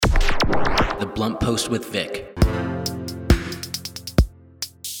The Blunt Post with Vic.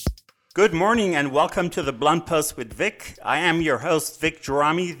 Good morning and welcome to The Blunt Post with Vic. I am your host, Vic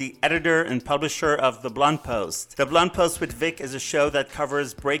Gerami, the editor and publisher of The Blunt Post. The Blunt Post with Vic is a show that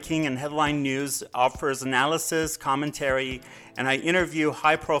covers breaking and headline news, offers analysis, commentary, and I interview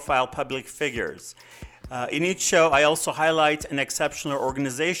high-profile public figures. In each show, I also highlight an exceptional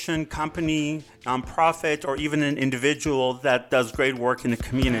organization, company, nonprofit, or even an individual that does great work in the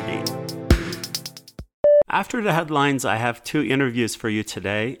community. After the headlines, I have two interviews for you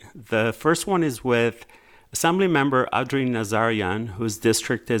today. The first one is with Assemblymember Adrin Nazarian, whose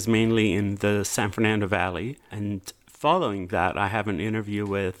district is mainly in the San Fernando Valley. And following that, I have an interview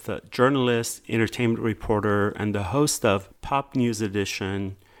with journalist, entertainment reporter, and the host of Pop News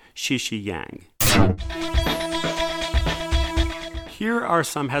Edition, XiXi Yang. Here are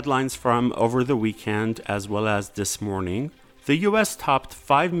some headlines from over the weekend as well as this morning. The U.S. topped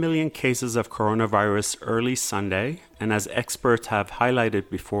 5 million cases of coronavirus early Sunday, and as experts have highlighted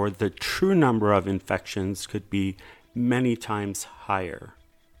before, the true number of infections could be many times higher.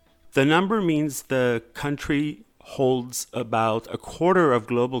 The number means the country holds about a quarter of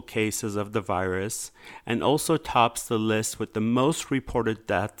global cases of the virus and also tops the list with the most reported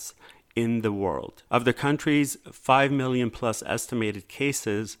deaths in the world. Of the country's 5 million plus estimated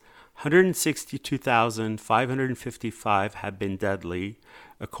cases, 162,555 have been deadly,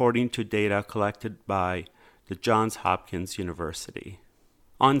 according to data collected by the Johns Hopkins University.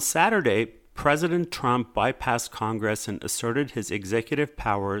 On Saturday, President Trump bypassed Congress and asserted his executive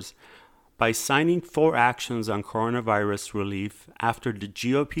powers by signing 4 actions on coronavirus relief after the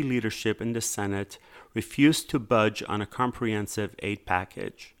GOP leadership in the Senate refused to budge on a comprehensive aid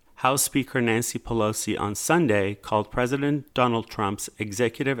package. House Speaker Nancy Pelosi on Sunday called President Donald Trump's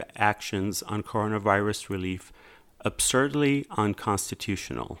executive actions on coronavirus relief absurdly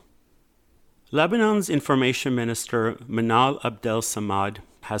unconstitutional. Lebanon's Information Minister Manal Abdel Samad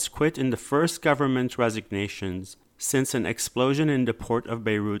has quit in the first government resignations since an explosion in the port of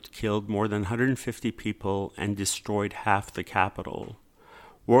Beirut killed more than 150 people and destroyed half the capital.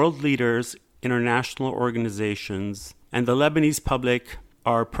 World leaders, international organizations, and the Lebanese public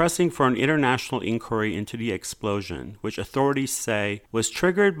are pressing for an international inquiry into the explosion, which authorities say was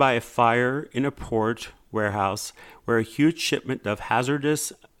triggered by a fire in a port warehouse where a huge shipment of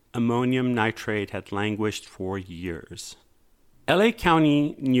hazardous ammonium nitrate had languished for years. LA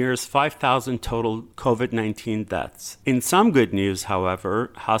County nears 5,000 total COVID-19 deaths. In some good news,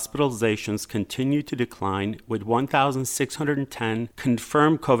 however, hospitalizations continue to decline, with 1,610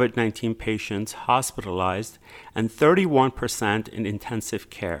 confirmed COVID-19 patients hospitalized and 31% in intensive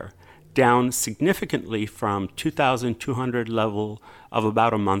care, down significantly from 2,200 level of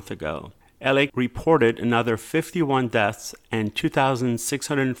about a month ago. LA reported another 51 deaths and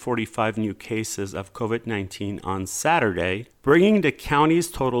 2,645 new cases of COVID-19 on Saturday, bringing the county's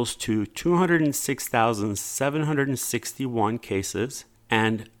totals to 206,761 cases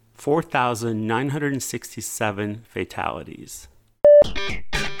and 4,967 fatalities.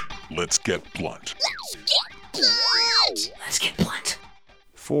 Let's get blunt. Let's get blunt.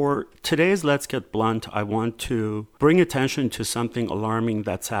 For today's Let's Get Blunt, I want to bring attention to something alarming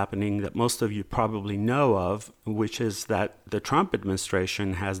that's happening that most of you probably know of, which is that the Trump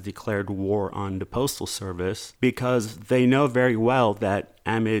administration has declared war on the Postal Service because they know very well that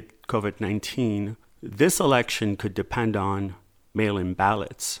amid COVID-19, this election could depend on mail-in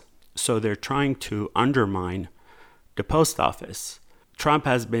ballots. So they're trying to undermine the post office. Trump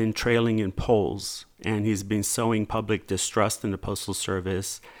has been trailing in polls, and he's been sowing public distrust in the Postal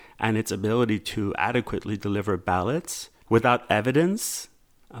Service and its ability to adequately deliver ballots without evidence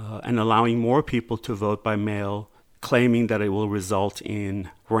and allowing more people to vote by mail, claiming that it will result in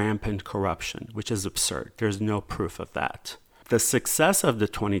rampant corruption, which is absurd. There's no proof of that. The success of the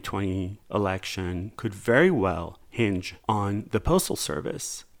 2020 election could very well hinge on the Postal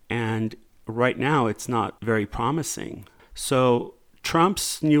Service, and right now it's not very promising. So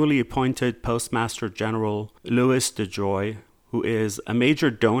Trump's newly appointed Postmaster General, Louis DeJoy, who is a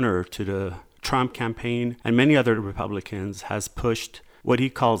major donor to the Trump campaign and many other Republicans, has pushed what he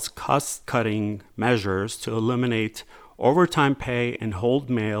calls cost-cutting measures to eliminate overtime pay and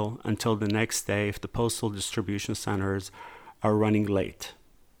hold mail until the next day if the postal distribution centers are running late.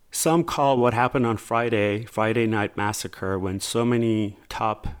 Some call what happened on Friday Night Massacre, when so many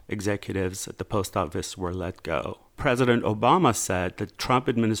top executives at the post office were let go. President Obama said the Trump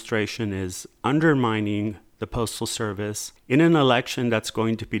administration is undermining the Postal Service in an election that's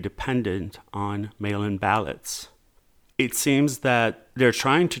going to be dependent on mail-in ballots. it seems that they're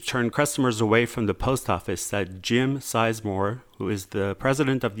trying to turn customers away from the post office, said Jim Sizemore, who is the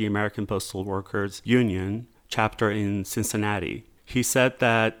president of the American Postal Workers Union chapter in Cincinnati. He said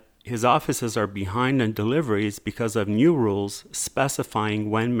that his offices are behind on deliveries because of new rules specifying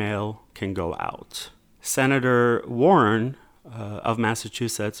when mail can go out. Senator Warren of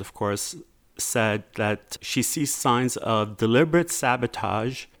Massachusetts, of course, said that she sees signs of deliberate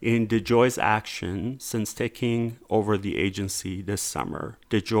sabotage in DeJoy's action since taking over the agency this summer.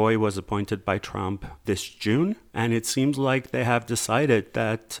 DeJoy was appointed by Trump this June, and it seems like they have decided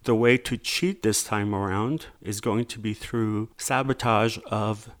that the way to cheat this time around is going to be through sabotage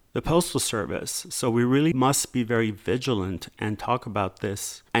of the Postal Service. So we really must be very vigilant and talk about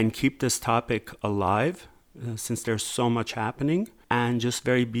this and keep this topic alive since there's so much happening, and just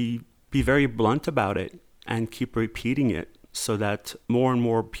be very blunt about it and keep repeating it so that more and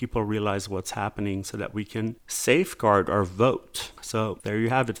more people realize what's happening so that we can safeguard our vote. So there you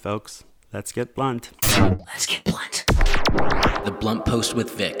have it, folks. Let's get blunt. Let's get blunt. The Blunt Post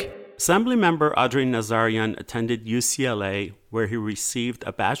with Vic. Assemblymember Adrin Nazarian attended UCLA, where he received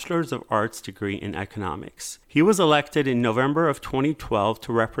a Bachelor's of Arts degree in economics. He was elected in November of 2012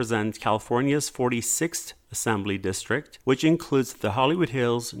 to represent California's 46th Assembly District, which includes the Hollywood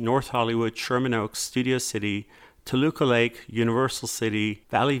Hills, North Hollywood, Sherman Oaks, Studio City, Toluca Lake, Universal City,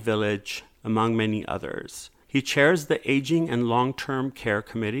 Valley Village, among many others. He chairs the Aging and Long-Term Care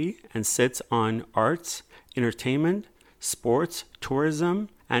Committee and sits on arts, entertainment, sports, tourism,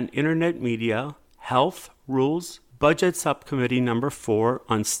 and internet media, health, rules, budget subcommittee number 4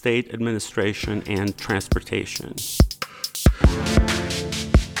 on state administration and transportation.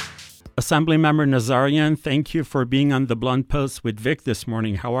 Assemblymember Nazarian, thank you for being on the Blunt Post with Vic this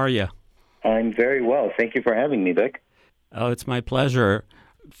morning. How are you? I'm very well. Thank you for having me, Vic. Oh, it's my pleasure.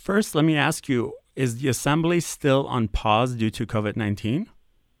 First, let me ask you, is the Assembly still on pause due to COVID-19?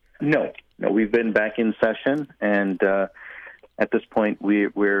 No, we've been back in session, and at this point,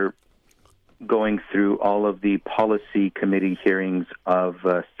 we're going through all of the policy committee hearings of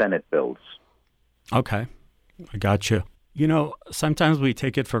Senate bills. Okay, I got you. You know, sometimes we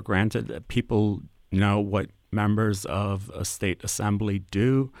take it for granted that people know what members of a state assembly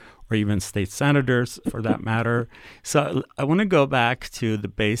do, or even state senators for that matter. So I want to go back to the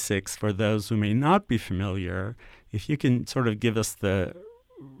basics for those who may not be familiar. If you can sort of give us the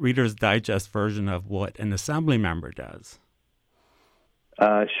Reader's Digest version of what an assembly member does.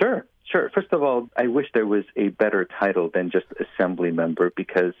 Sure. First of all, I wish there was a better title than just assembly member,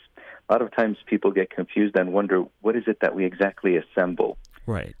 because a lot of times people get confused and wonder, what is it that we exactly assemble?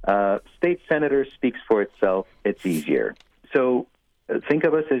 Right. State senator speaks for itself. It's easier. So think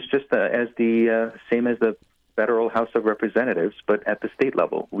of us as just as the same as the Federal House of Representatives, but at the state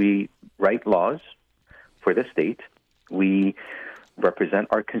level. We write laws for the state. We represent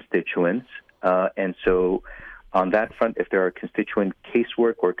our constituents. And so on that front, if there are constituent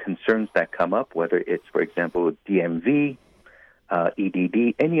casework or concerns that come up, whether it's, for example, DMV,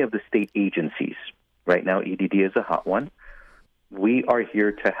 EDD, any of the state agencies, right now EDD is a hot one, we are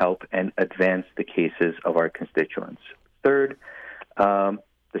here to help and advance the cases of our constituents. Third,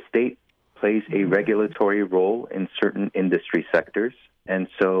 the state plays a regulatory role in certain industry sectors, and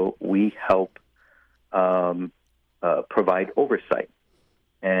so we help provide oversight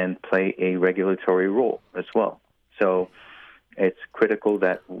and play a regulatory role as well. So it's critical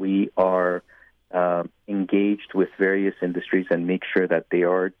that we are engaged with various industries and make sure that they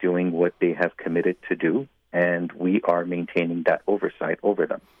are doing what they have committed to do, and we are maintaining that oversight over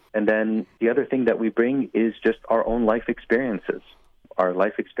them. And then the other thing that we bring is just our own life experiences. Our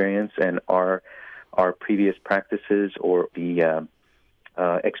life experience and our previous practices, or the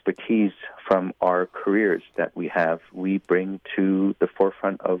expertise from our careers that we bring to the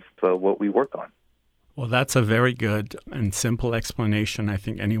forefront of what we work on. Well, that's a very good and simple explanation. I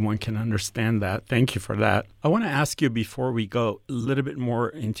think anyone can understand that. Thank you for that. I want to ask you, before we go a little bit more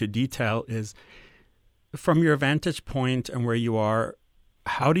into detail, is from your vantage point and where you are,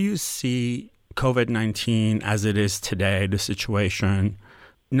 how do you see COVID-19 as it is today, the situation,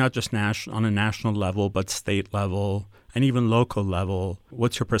 not just on a national level, but state level and even local level?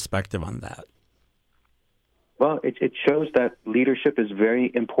 What's your perspective on that? Well, it shows that leadership is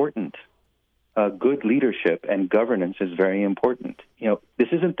very important. Good leadership and governance is very important. You know, this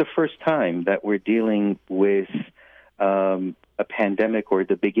isn't the first time that we're dealing with a pandemic or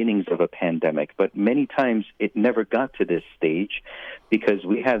the beginnings of a pandemic, but many times it never got to this stage because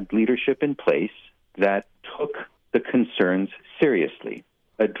we had leadership in place that took the concerns seriously,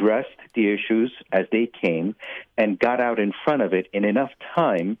 addressed the issues as they came, and got out in front of it in enough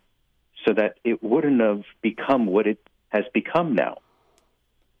time so that it wouldn't have become what it has become now.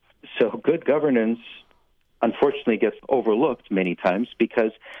 So good governance, unfortunately, gets overlooked many times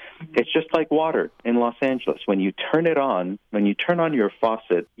because it's just like water in Los Angeles. When you turn on your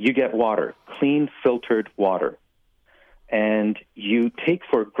faucet, you get water, clean, filtered water. And you take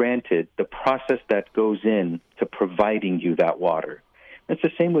for granted the process that goes in to providing you that water. It's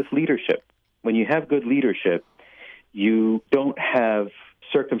the same with leadership. When you have good leadership, you don't have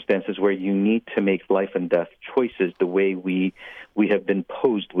circumstances where you need to make life and death choices the way we have been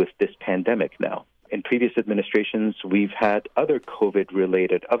posed with this pandemic now. In previous administrations, we've had other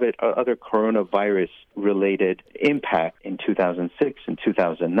COVID-related, other coronavirus-related impact in 2006 and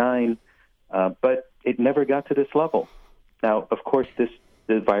 2009, but it never got to this level. Now, of course,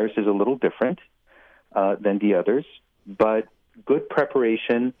 the virus is a little different than the others, but good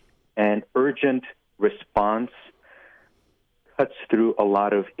preparation and urgent response cuts through a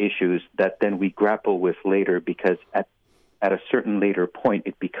lot of issues that then we grapple with later because at a certain later point,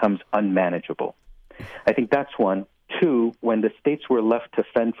 it becomes unmanageable. I think that's one. Two, when the states were left to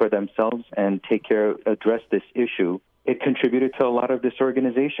fend for themselves and address this issue, it contributed to a lot of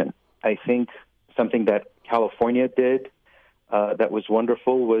disorganization. I think something that California did that was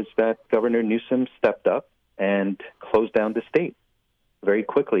wonderful was that Governor Newsom stepped up and closed down the state very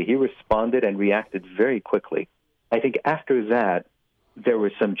quickly. He responded and reacted very quickly. I think after that, there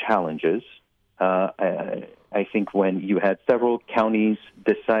were some challenges. I think when you had several counties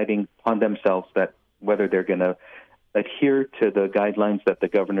deciding on themselves that whether they're going to adhere to the guidelines that the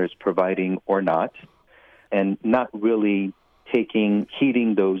governor is providing or not, and not really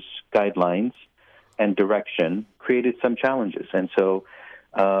heeding those guidelines and direction, created some challenges. And so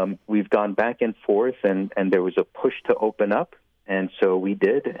we've gone back and forth, and there was a push to open up, and so we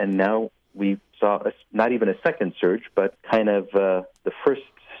did, and now we saw not even a second surge, but kind of the first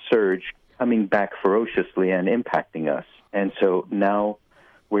surge coming back ferociously and impacting us. And so now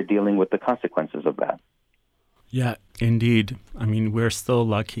we're dealing with the consequences of that. Yeah, indeed. I mean, we're still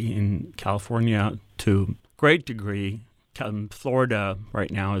lucky in California to a great degree. Florida right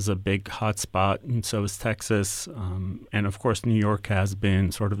now is a big hotspot, and so is Texas. And of course, New York has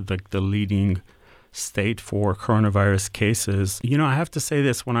been sort of like the leading state for coronavirus cases. You know, I have to say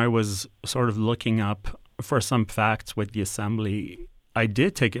this, when I was sort of looking up for some facts with the Assembly, I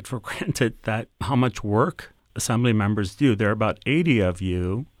did take it for granted that how much work Assembly members do. There are about 80 of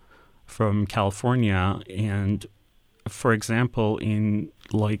you from California, and for example, in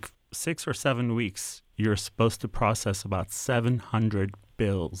like 6 or 7 weeks, you're supposed to process about 700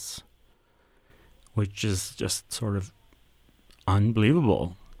 bills, which is just sort of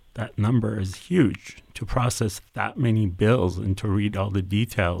unbelievable. That number is huge, to process that many bills and to read all the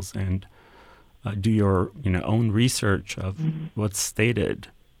details and do your own research of what's stated.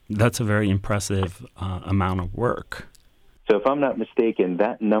 That's a very impressive amount of work. So if I'm not mistaken,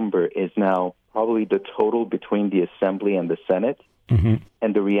 that number is now probably the total between the Assembly and the Senate. Mm-hmm.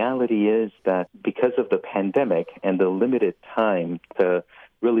 And the reality is that because of the pandemic and the limited time to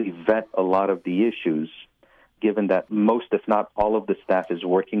really vet a lot of the issues, given that most, if not all of the staff is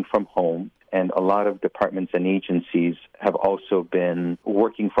working from home, and a lot of departments and agencies have also been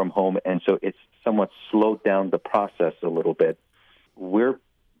working from home, and so it's somewhat slowed down the process a little bit, we're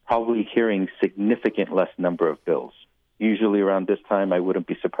probably hearing significant less number of bills. Usually around this time, I wouldn't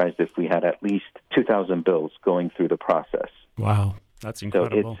be surprised if we had at least 2,000 bills going through the process. Wow, that's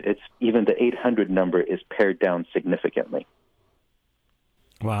incredible. So it's even the 800 number is pared down significantly.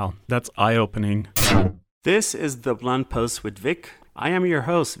 Wow, that's eye-opening. This is The Blunt Post with Vic. I am your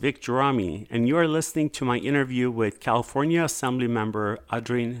host, Vic Gerami, and you are listening to my interview with California Assemblymember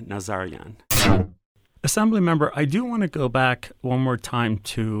Adrin Nazarian. Assemblymember, I do want to go back one more time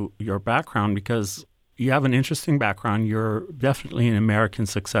to your background because you have an interesting background. You're definitely an American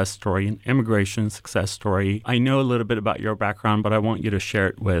success story, an immigration success story. I know a little bit about your background, but I want you to share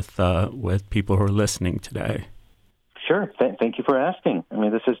it with people who are listening today. Sure. Thank you for asking. I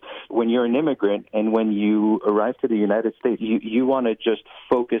mean, this is when you're an immigrant and when you arrive to the United States, you want to just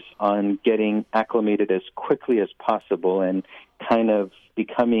focus on getting acclimated as quickly as possible and kind of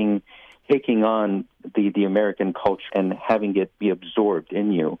taking on the American culture and having it be absorbed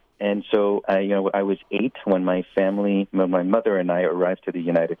in you. And so, I was 8 when my mother and I arrived to the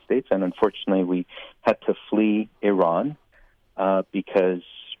United States, and unfortunately we had to flee Iran because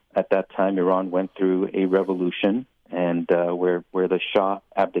at that time Iran went through a revolution and where the Shah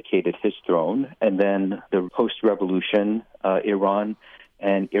abdicated his throne. And then the post-revolution, Iran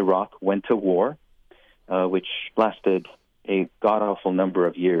and Iraq went to war, which lasted a god-awful number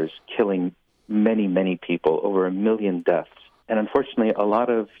of years, killing many, many people, over 1 million deaths. And unfortunately, a lot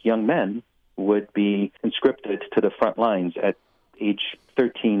of young men would be conscripted to the front lines at age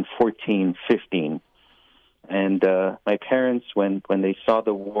 13, 14, 15. And my parents, when they saw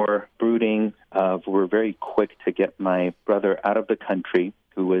the war brooding, were very quick to get my brother out of the country,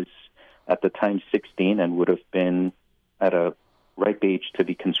 who was at the time 16 and would have been at a ripe age to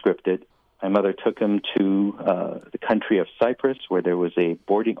be conscripted. My mother took him to the country of Cyprus, where there was a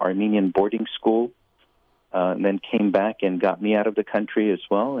Armenian boarding school, and then came back and got me out of the country as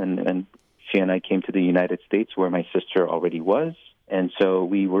well. And she and I came to the United States, where my sister already was. And so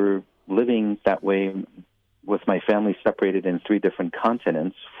we were living that way with my family separated in 3 different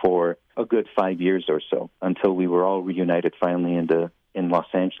continents for a good 5 years or so, until we were all reunited finally in Los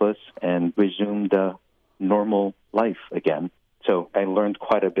Angeles and resumed normal life again. So I learned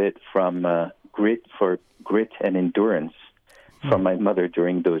quite a bit from grit and endurance from my mother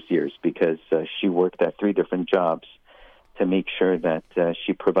during those years, because she worked at 3 different jobs to make sure that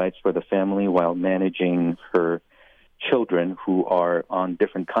she provides for the family while managing her children who are on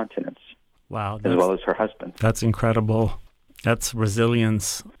different continents. Wow. As well as her husband. That's incredible. That's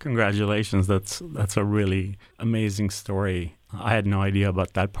resilience. Congratulations. That's a really amazing story. I had no idea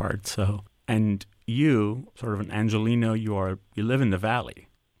about that part. So, and you, sort of an Angelino, you live in the Valley,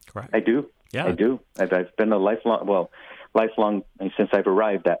 correct? I do. Yeah. I do. I've been a lifelong, since I've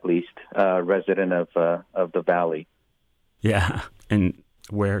arrived at least, resident of the Valley. Yeah. And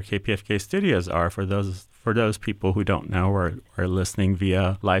where KPFK studios are, for those people who don't know or are listening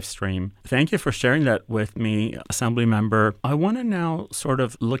via live stream. Thank you for sharing that with me, Assembly Member. I want to now sort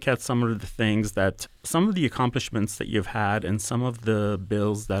of look at some of the accomplishments that you've had and some of the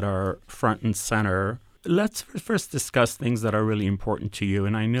bills that are front and center. Let's first discuss things that are really important to you.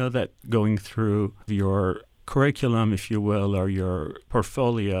 And I know that going through your curriculum, if you will, or your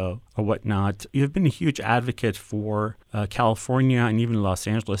portfolio or whatnot, you've been a huge advocate for California and even Los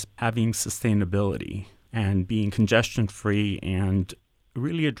Angeles having sustainability and being congestion-free and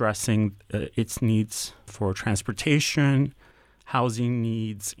really addressing its needs for transportation, housing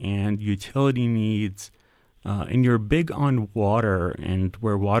needs, and utility needs. And you're big on water and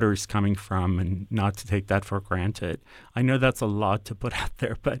where water is coming from, and not to take that for granted. I know that's a lot to put out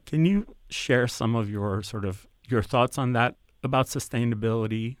there, but can you share some of your thoughts on that about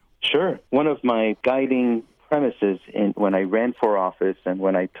sustainability? Sure. One of my guiding premises when I ran for office and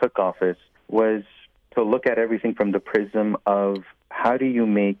when I took office was to look at everything from the prism of how do you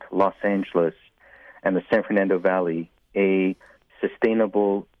make Los Angeles and the San Fernando Valley a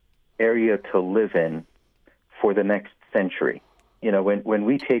sustainable area to live in for the next century. You know, when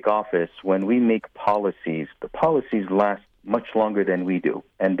we take office, when we make policies, the policies last much longer than we do,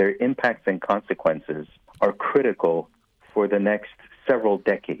 and their impacts and consequences are critical for the next several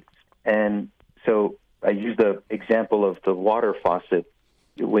decades. And so I use the example of the water faucet.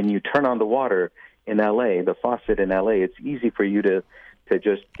 When you turn on the water in LA, the faucet in LA, it's easy for you to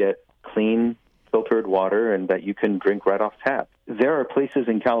just get clean, filtered water and that you can drink right off tap. There are places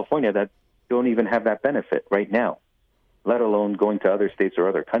in California that don't even have that benefit right now, let alone going to other states or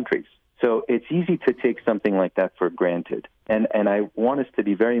other countries. So it's easy to take something like that for granted. And I want us to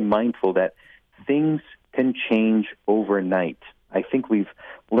be very mindful that things can change overnight. I think we've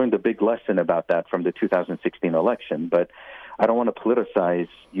learned a big lesson about that from the 2016 election, but I don't want to politicize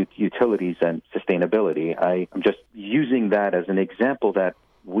utilities and sustainability. I'm just using that as an example that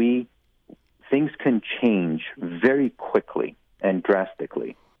things can change very quickly and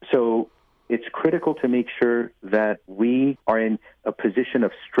drastically. So it's critical to make sure that we are in a position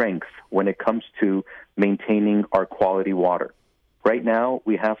of strength when it comes to maintaining our quality water. Right now,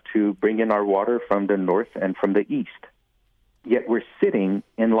 we have to bring in our water from the north and from the east. Yet we're sitting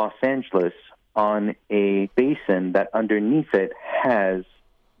in Los Angeles on a basin that underneath it has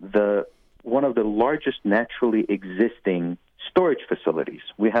one of the largest naturally existing storage facilities.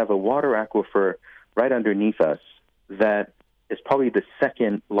 We have a water aquifer right underneath us that is probably the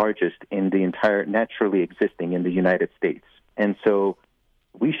second largest in the entire naturally existing in the United States. And so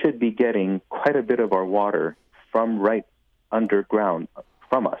we should be getting quite a bit of our water from right underground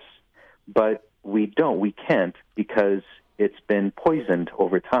from us. But we can't, because it's been poisoned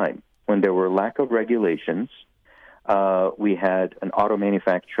over time. When there were lack of regulations, we had an auto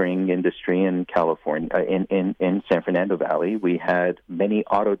manufacturing industry in California, in San Fernando Valley. We had many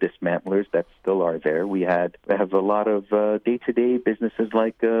auto dismantlers that still are there. We have a lot of day-to-day businesses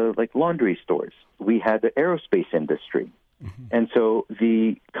like laundry stores. We had the aerospace industry. Mm-hmm. And so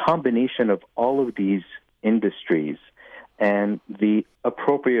the combination of all of these industries and the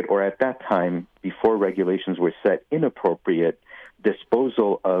appropriate, or at that time, before regulations were set, inappropriate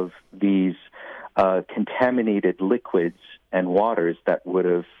disposal of these contaminated liquids and waters that would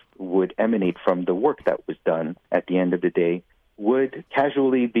have would emanate from the work that was done at the end of the day would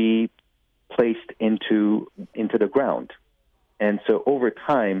casually be placed into the ground. And so over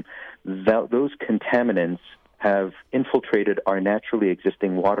time, those contaminants have infiltrated our naturally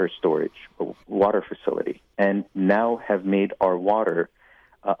existing water storage, water facility, and now have made our water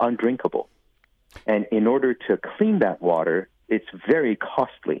undrinkable. And in order to clean that water, it's very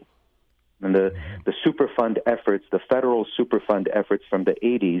costly. And the Superfund efforts, the federal Superfund efforts from the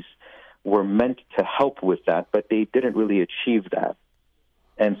 80s were meant to help with that, but they didn't really achieve that.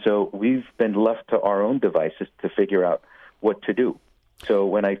 And so we've been left to our own devices to figure out what to do. So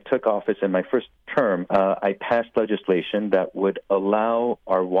when I took office in my first term, I passed legislation that would allow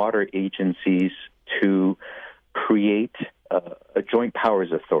our water agencies to create a joint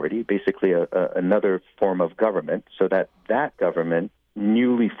powers authority, basically another form of government, so that government,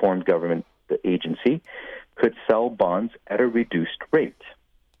 newly formed government agency, could sell bonds at a reduced rate,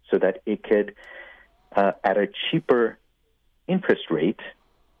 so that it could, at a cheaper interest rate,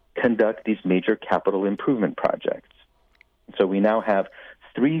 conduct these major capital improvement projects. So we now have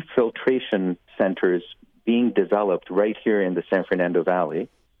 3 filtration centers being developed right here in the San Fernando Valley,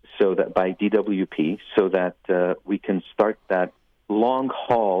 so that by DWP, so that we can start that long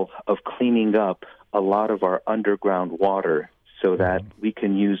haul of cleaning up a lot of our underground water, so that we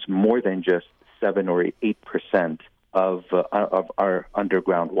can use more than just 7 or 8% of our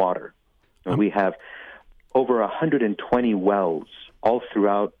underground water. And we have over 120 wells all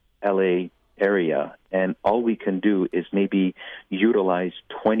throughout LA area, and all we can do is maybe utilize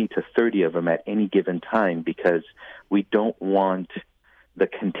 20 to 30 of them at any given time, because we don't want the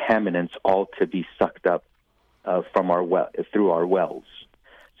contaminants all to be sucked up from through our wells.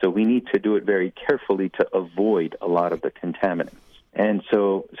 So we need to do it very carefully to avoid a lot of the contaminants. And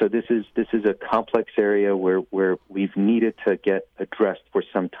so this is a complex area where we've needed to get addressed for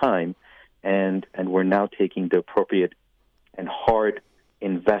some time, and we're now taking the appropriate and hard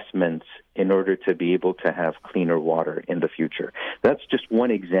investments in order to be able to have cleaner water in the future. That's just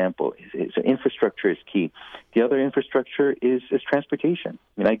one example. So infrastructure is key. The other infrastructure is transportation.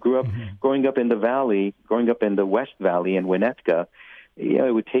 I mean, I grew up growing up in the valley, growing up in the West Valley in Winnetka.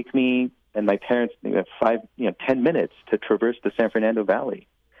 It would take me and my parents 10 minutes to traverse the San Fernando Valley.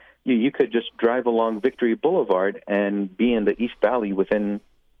 You could just drive along Victory Boulevard and be in the East Valley within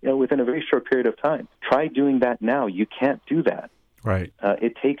a very short period of time. Try doing that now. You can't do that. Right.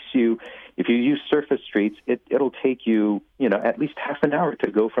 It takes you, if you use surface streets, it'll take you, at least half an hour to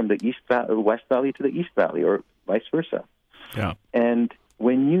go from the West Valley to the East Valley, or vice versa. Yeah. And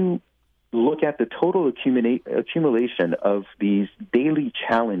when you look at the total accumulation of these daily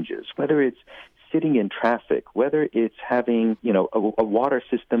challenges, whether it's sitting in traffic, whether it's having, a water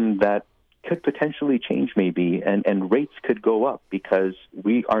system that could potentially change maybe, and rates could go up because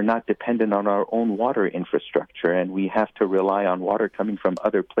we are not dependent on our own water infrastructure and we have to rely on water coming from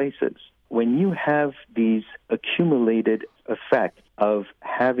other places. When you have these accumulated effects of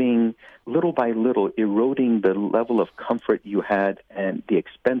having little by little eroding the level of comfort you had and the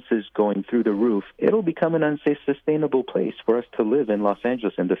expenses going through the roof, it'll become an unsustainable place for us to live in Los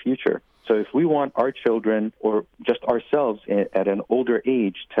Angeles in the future. So if we want our children or just ourselves at an older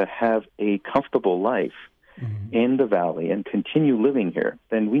age to have a comfortable life in the valley and continue living here,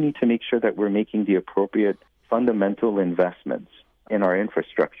 then we need to make sure that we're making the appropriate fundamental investments in our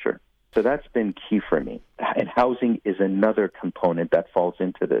infrastructure. So that's been key for me. And housing is another component that falls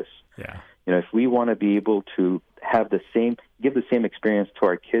into this. Yeah. If we want to be able to have give the same experience to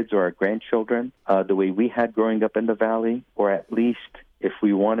our kids or our grandchildren the way we had growing up in the valley, or at least if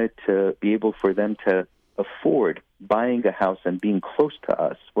we wanted to be able for them to afford buying a house and being close to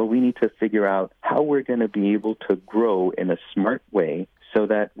us, well, we need to figure out how we're going to be able to grow in a smart way so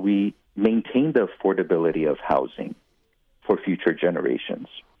that we maintain the affordability of housing for future generations.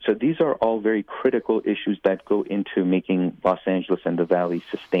 So these are all very critical issues that go into making Los Angeles and the Valley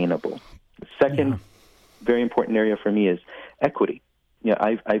sustainable. The second very important area for me is equity.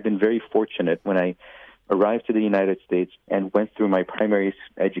 I've been very fortunate when I arrived to the United States and went through my primary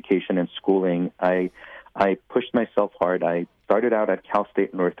education and schooling. I pushed myself hard. I started out at Cal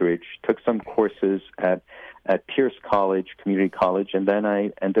State Northridge, took some courses at Pierce College, community college, and then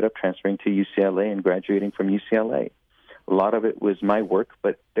I ended up transferring to UCLA and graduating from UCLA. A lot of it was my work,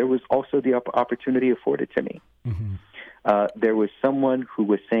 but there was also the opportunity afforded to me. There was someone who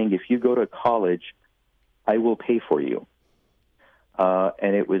was saying, if you go to college, I will pay for you.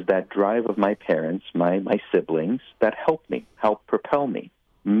 And it was that drive of my parents, my siblings, that helped propel me.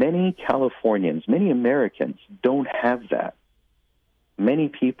 Many Californians, many Americans don't have that. Many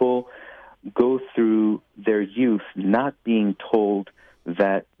people go through their youth not being told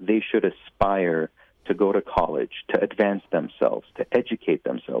that they should aspire to go to college, to advance themselves, to educate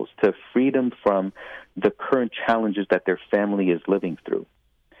themselves, to freedom from the current challenges that their family is living through.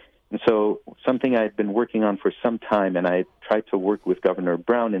 And so something I had been working on for some time, and I tried to work with Governor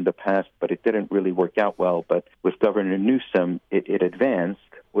Brown in the past, but it didn't really work out well. But with Governor Newsom, it advanced,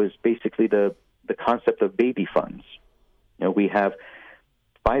 was basically the concept of baby funds. We have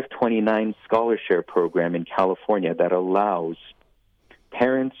 529 scholarship program in California that allows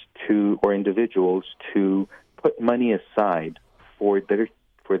parents or individuals to put money aside for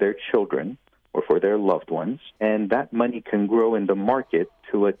their children or for their loved ones, and that money can grow in the market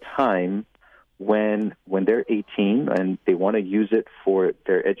to a time when they're 18 and they want to use it for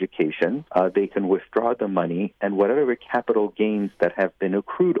their education. They can withdraw the money, and whatever capital gains that have been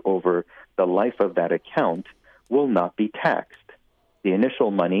accrued over the life of that account will not be taxed. The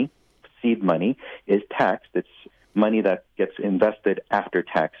initial money, seed money, is taxed. It's money that gets invested after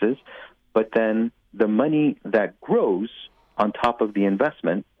taxes, but then the money that grows on top of the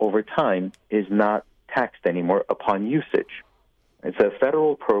investment over time is not taxed anymore upon usage. It's a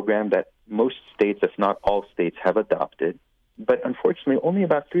federal program that most states, if not all states, have adopted, but unfortunately only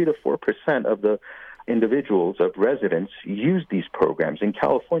about 3 to 4% of the individuals, of residents, use these programs. In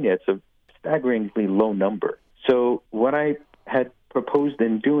California, it's a staggeringly low number. So what I had proposed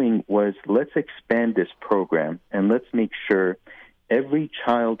in doing was, let's expand this program and let's make sure every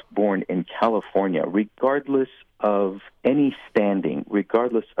child born in California, regardless of any standing,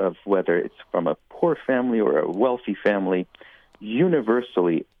 regardless of whether it's from a poor family or a wealthy family,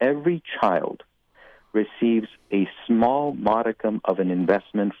 universally, every child receives a small modicum of an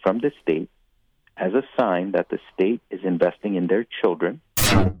investment from the state as a sign that the state is investing in their children.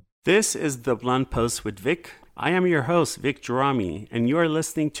 This is The Blunt Post with Vic. I am your host, Vic Gerami, and you are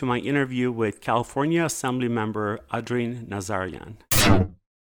listening to my interview with California Assemblymember Adrin Nazarian.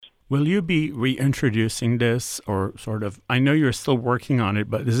 Will you be reintroducing this, or sort of, I know you're still working on it,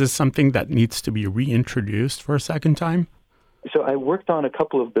 but is this something that needs to be reintroduced for a second time? So I worked on a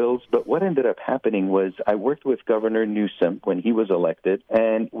couple of bills, but what ended up happening was I worked with Governor Newsom when he was elected,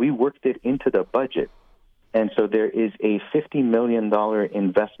 and we worked it into the budget. And so there is a $50 million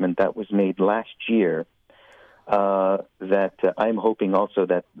investment that was made last year that I'm hoping also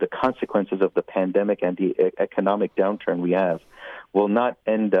that the consequences of the pandemic and the economic downturn we have will not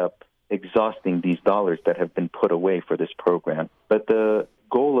end up exhausting these dollars that have been put away for this program. But the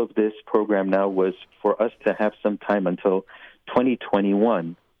goal of this program now was for us to have some time until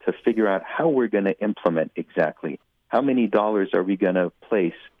 2021 to figure out how we're going to implement exactly. How many dollars are we going to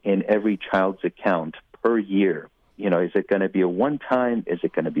place in every child's account per year? Is it going to be a one-time? Is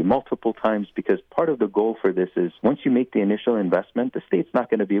it going to be multiple times? Because part of the goal for this is once you make the initial investment, the state's not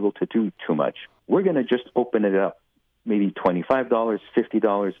going to be able to do too much. We're going to just open it up, maybe $25,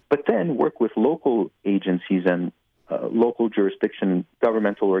 $50, but then work with local agencies and local jurisdiction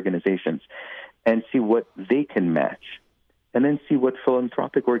governmental organizations and see what they can match, and then see what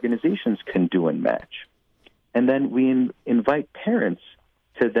philanthropic organizations can do and match. And then we invite parents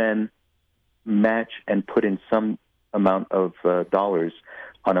to then match and put in some amount of dollars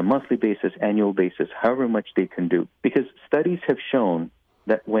on a monthly basis, annual basis, however much they can do. Because studies have shown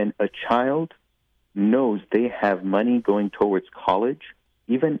that when a child knows they have money going towards college,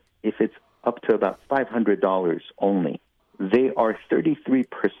 even if it's up to about $500 only, they are 33%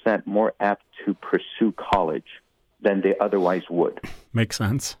 more apt to pursue college than they otherwise would. Makes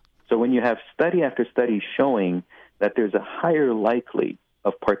sense. So when you have study after study showing that there's a higher likely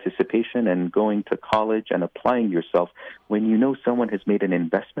of participation and going to college and applying yourself when you know someone has made an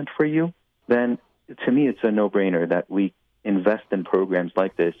investment for you, then to me it's a no-brainer that we invest in programs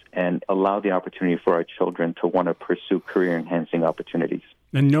like this and allow the opportunity for our children to want to pursue career-enhancing opportunities.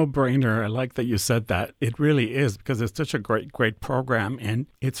 A no-brainer. I like that you said that. It really is, because it's such a great program, and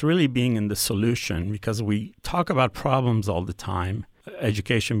it's really being in the solution, because we talk about problems all the time.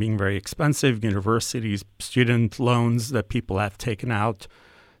 Education being very expensive, universities, student loans that people have taken out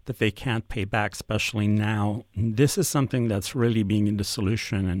that they can't pay back, especially now. This is something that's really being in the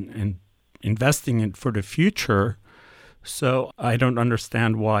solution and investing in for the future. So I don't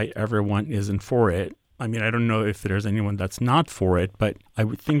understand why everyone isn't for it. I mean, I don't know if there's anyone that's not for it, but I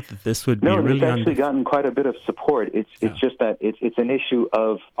would think that this would be really... No, it's actually gotten quite a bit of support. It's just that it's an issue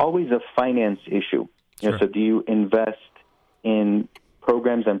of always a finance issue. Sure. So do you invest in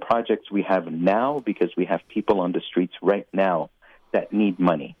programs and projects we have now, because we have people on the streets right now that need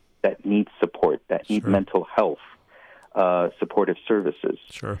money, that need support, that need mental health, supportive services?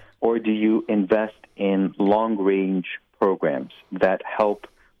 Sure. Or do you invest in long-range programs that help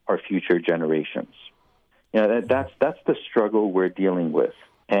our future generations? That's the struggle we're dealing with.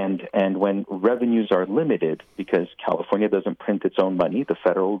 And when revenues are limited, because California doesn't print its own money, the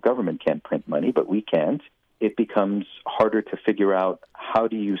federal government can't print money, but we can't, it becomes harder to figure out how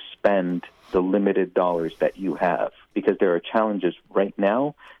do you spend the limited dollars that you have, because there are challenges right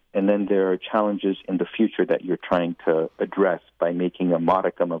now, and then there are challenges in the future that you're trying to address by making a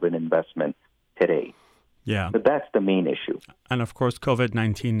modicum of an investment today. Yeah. But that's the main issue. And of course,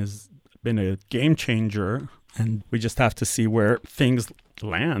 COVID-19 has been a game changer, and we just have to see where things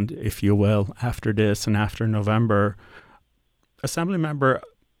land, if you will, after this and after November. Assemblymember,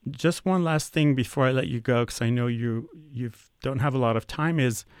 just one last thing before I let you go, because I know you don't have a lot of time,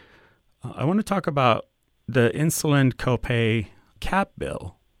 is I want to talk about the insulin copay cap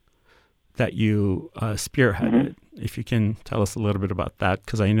bill that you spearheaded. If you can tell us a little bit about that,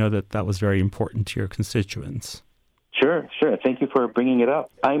 because I know that was very important to your constituents. Sure. Thank you for bringing it up.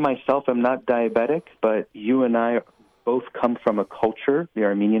 I myself am not diabetic, but you and I both come from a culture, the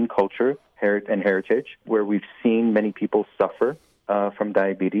Armenian culture and heritage, where we've seen many people suffer from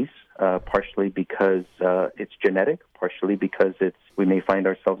diabetes, partially because it's genetic, partially because we may find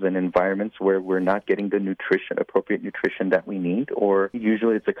ourselves in environments where we're not getting the appropriate nutrition that we need, or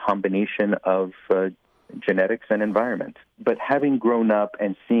usually it's a combination of genetics and environment. But having grown up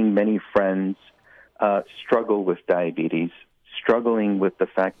and seeing many friends struggle with diabetes, struggling with the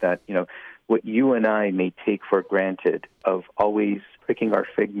fact that, what you and I may take for granted of always pricking our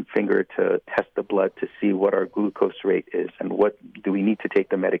finger to test the blood to see what our glucose rate is and what do we need to take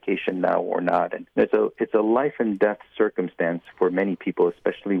the medication now or not. And it's a life and death circumstance for many people,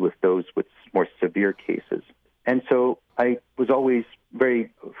 especially with those with more severe cases. And so I was always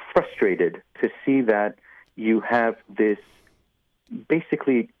very frustrated to see that you have this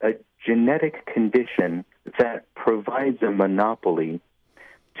basically a genetic condition that provides a monopoly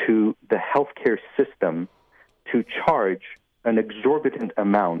to the healthcare system to charge an exorbitant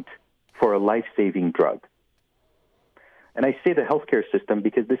amount for a life-saving drug. And I say the healthcare system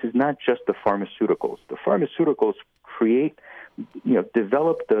because this is not just the pharmaceuticals. The pharmaceuticals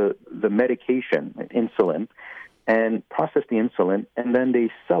develop the medication, insulin, and process the insulin, and then they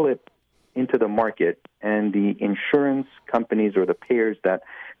sell it into the market, and the insurance companies or the payers that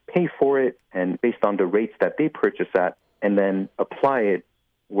pay for it, and based on the rates that they purchase at, and then apply it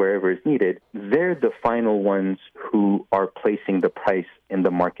wherever is needed, they're the final ones who are placing the price in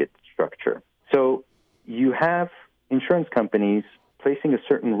the market structure. So you have insurance companies placing a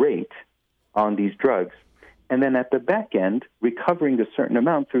certain rate on these drugs, and then at the back end, recovering a certain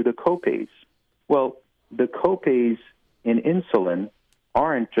amount through the copays. Well, the copays in insulin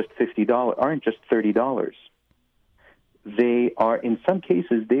aren't just $30. They are, in some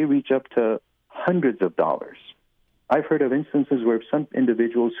cases, they reach up to hundreds of dollars. I've heard of instances where some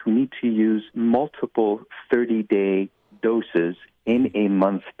individuals who need to use multiple 30-day doses in a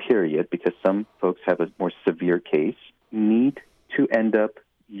month period, because some folks have a more severe case, need to end up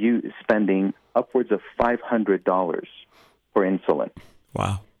spending upwards of $500 for insulin.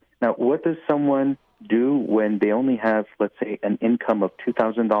 Wow. Now, what does someone do when they only have, let's say, an income of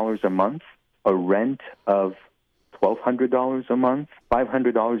 $2,000 a month, a rent of $1,200 a month,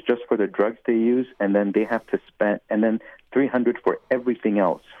 $500 just for the drugs they use, and then they have to spend, and then $300 for everything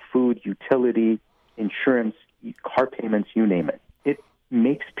else: food, utility, insurance, car payments, you name it.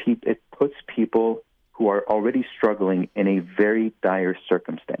 It puts people who are already struggling in a very dire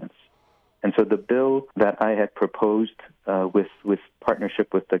circumstance. And so the bill that I had proposed with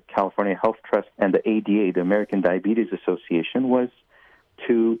partnership with the California Health Trust and the ADA, the American Diabetes Association, was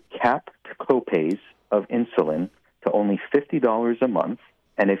to cap copays of insulin to only $50 a month.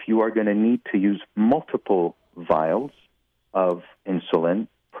 And if you are going to need to use multiple vials of insulin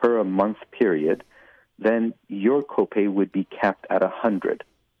per a month period, then your copay would be capped at $100.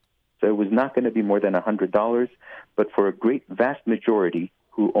 So it was not going to be more than $100, but for a vast majority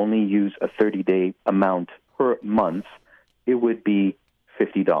who only use a 30-day amount per month, it would be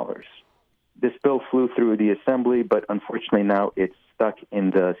 $50. This bill flew through the Assembly, but unfortunately now it's stuck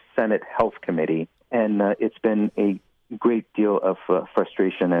in the Senate Health Committee, and it's been a great deal of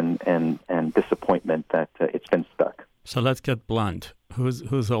frustration and disappointment that it's been stuck. So let's get blunt.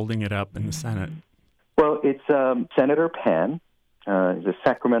 Who's holding it up in the Senate? Well, it's Senator Pan, is a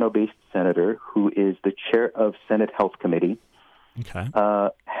Sacramento-based senator who is the chair of Senate Health Committee. Okay.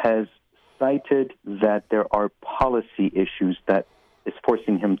 Has cited that there are policy issues that is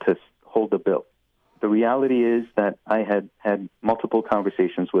forcing him to hold the bill. The reality is that I had multiple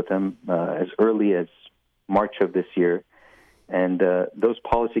conversations with him as early as March of this year, and those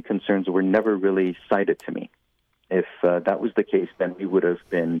policy concerns were never really cited to me. If that was the case, then we would have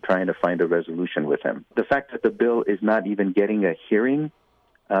been trying to find a resolution with him. The fact that the bill is not even getting a hearing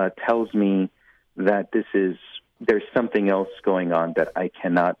tells me that there's something else going on that I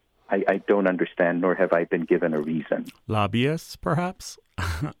don't understand, nor have I been given a reason. Lobbyists, perhaps?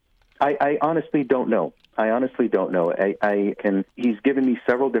 I honestly don't know. He's given me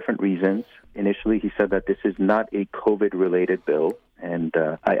several different reasons. Initially, he said that this is not a COVID-related bill, and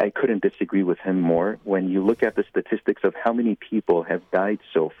I couldn't disagree with him more. When you look at the statistics of how many people have died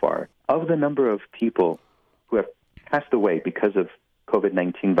so far, of the number of people who have passed away because of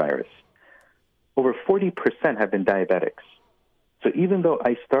COVID-19 virus, over 40% have been diabetics. So even though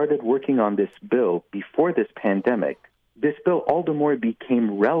I started working on this bill before this pandemic, this bill all the more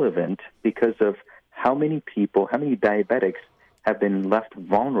became relevant because of how many diabetics have been left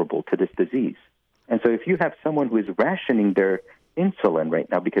vulnerable to this disease. And so if you have someone who is rationing their insulin right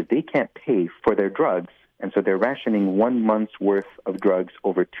now because they can't pay for their drugs, and so they're rationing 1 month's worth of drugs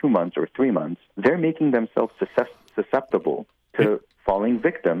over 2 months or 3 months, they're making themselves susceptible to falling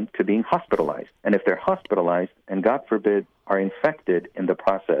victim to being hospitalized. And if they're hospitalized and, God forbid, are infected in the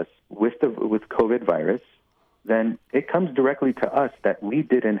process with COVID virus, then it comes directly to us that we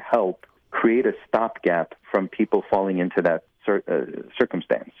didn't help create a stopgap from people falling into that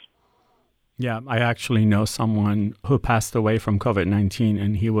circumstance. Yeah, I actually know someone who passed away from COVID-19,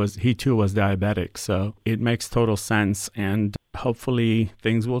 and he too was diabetic. So it makes total sense, and hopefully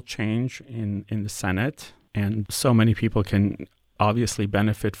things will change in the Senate, and so many people can obviously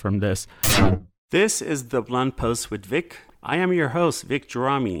benefit from this. This is The Blunt Post with Vic. I am your host, Vic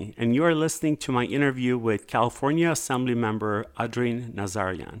Gerami, and you are listening to my interview with California Assemblymember Adrin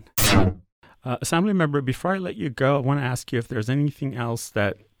Nazarian. Assemblymember, before I let you go, I want to ask you if there's anything else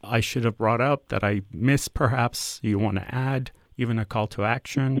that I should have brought up that I missed, perhaps you want to add, even a call to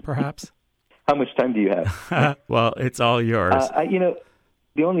action, perhaps? How much time do you have? Well, it's all yours.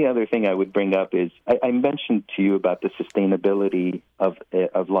 The only other thing I would bring up is I mentioned to you about the sustainability of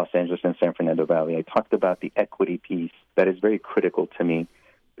Los Angeles and San Fernando Valley. I talked about the equity piece that is very critical to me.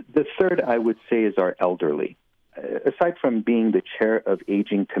 The third, I would say, is our elderly. Aside from being the chair of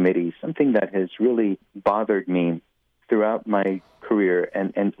aging committees, something that has really bothered me throughout my career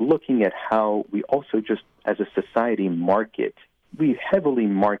and looking at how we also just as a society we heavily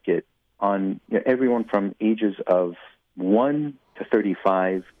market on everyone from ages of 1 to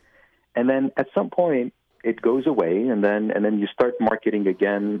 35, and then at some point it goes away, and then you start marketing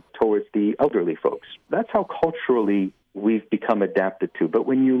again towards the elderly folks. That's how culturally we've become adapted to. But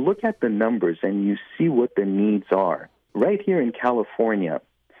when you look at the numbers and you see what the needs are, right here in California,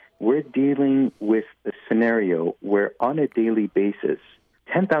 we're dealing with a scenario where on a daily basis,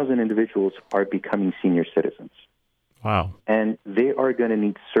 10,000 individuals are becoming senior citizens. Wow. And they are going to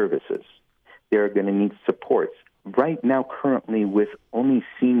need services. They are going to need supports. Right now, currently, with only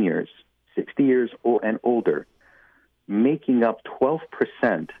seniors, 60 years old and older, making up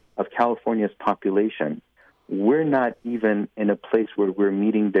 12% of California's population, we're not even in a place where we're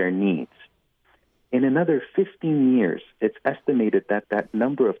meeting their needs. In another 15 years, it's estimated that that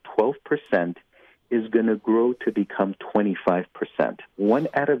number of 12% is going to grow to become 25%. 1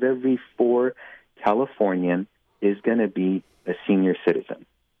 out of every 4 Californian is going to be a senior citizen.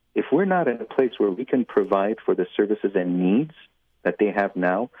 If we're not in a place where we can provide for the services and needs that they have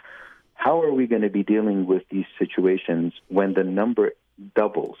now, how are we going to be dealing with these situations when the number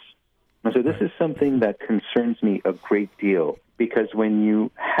doubles? And so this is something that concerns me a great deal, because when you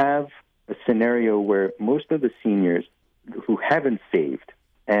have a scenario where most of the seniors who haven't saved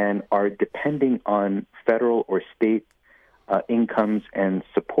and are depending on federal or state incomes and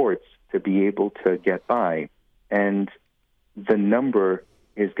supports to be able to get by, and the number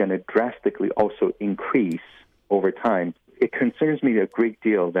is going to drastically also increase over time, it concerns me a great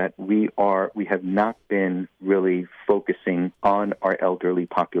deal that we have not been really focusing on our elderly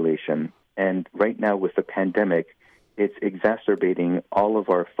population. And right now with the pandemic, it's exacerbating all of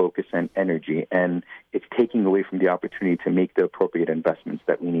our focus and energy, and it's taking away from the opportunity to make the appropriate investments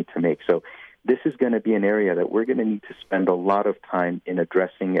that we need to make. So this is going to be an area that we're going to need to spend a lot of time in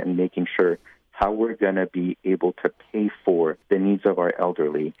addressing and making sure how we're going to be able to pay for the needs of our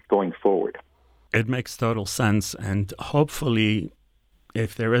elderly going forward. It makes total sense. And hopefully,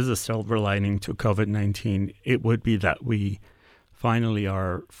 if there is a silver lining to COVID-19, it would be that we finally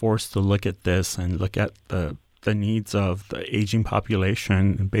are forced to look at this and look at the needs of the aging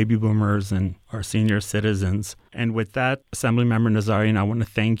population, baby boomers, and our senior citizens. And with that, Assemblymember Nazarian, I want to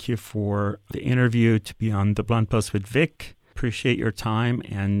thank you for the interview to be on The Blunt Post with Vic. Appreciate your time,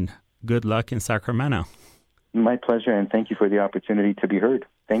 and good luck in Sacramento. My pleasure, and thank you for the opportunity to be heard.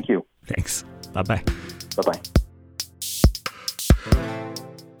 Thank you. Thanks. Bye-bye. Bye-bye.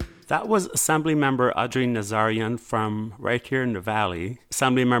 That was Assemblymember Adrin Nazarian from right here in the Valley.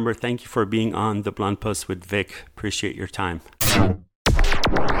 Assemblymember, thank you for being on The Blunt Post with Vic. Appreciate your time.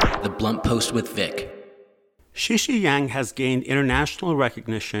 The Blunt Post with Vic. XiXi Yang has gained international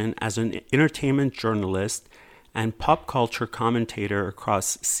recognition as an entertainment journalist and pop culture commentator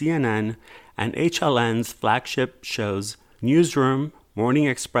across CNN and HLN's flagship shows Newsroom, Morning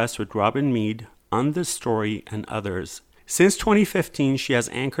Express with Robin Meade, On the Story, and others. Since 2015, she has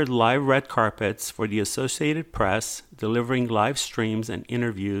anchored live red carpets for the Associated Press, delivering live streams and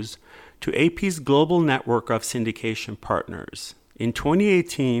interviews to AP's global network of syndication partners. In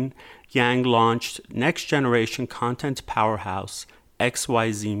 2018, Yang launched next-generation content powerhouse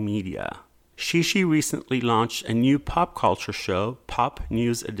XYZ Media. XiXi recently launched a new pop culture show, Pop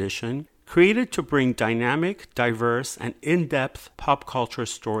News Edition, created to bring dynamic, diverse, and in-depth pop culture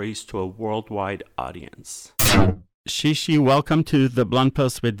stories to a worldwide audience. XiXi, welcome to The Blunt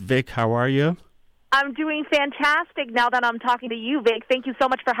Post with Vic. How are you? I'm doing fantastic now that I'm talking to you, Vic. Thank you so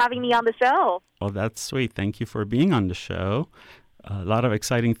much for having me on the show. Well, that's sweet. Thank you for being on the show. A lot of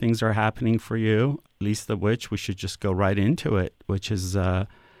exciting things are happening for you, least of which we should just go right into it, which is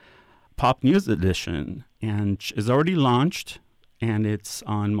Pop News Edition. And it's already launched, and it's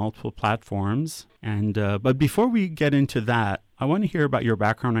on multiple platforms. And but before we get into that, I want to hear about your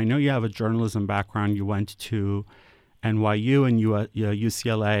background. I know you have a journalism background. You went to NYU and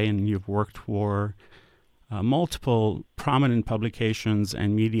UCLA, and you've worked for multiple prominent publications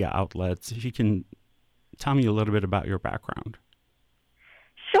and media outlets. If you can tell me a little bit about your background.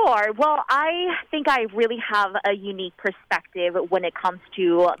 Sure. Well, I think I really have a unique perspective when it comes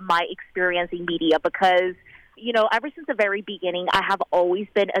to my experience in media because, you know, ever since the very beginning, I have always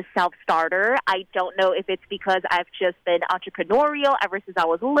been a self-starter. I don't know if it's because I've just been entrepreneurial ever since I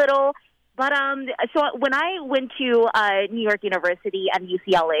was little. But so when I went to New York University and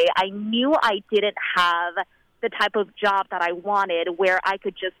UCLA, I knew I didn't have the type of job that I wanted where I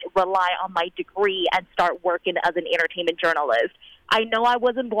could just rely on my degree and start working as an entertainment journalist. I know I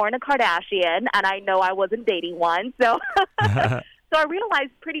wasn't born a Kardashian, and I know I wasn't dating one. So so I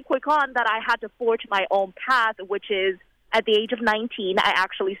realized pretty quick on that I had to forge my own path, which is at the age of 19, I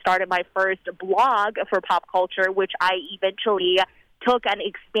actually started my first blog for pop culture, which I eventually took and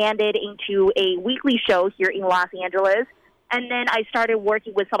expanded into a weekly show here in Los Angeles. And then I started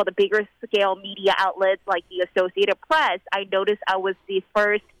working with some of the bigger scale media outlets like the Associated Press. I noticed I was the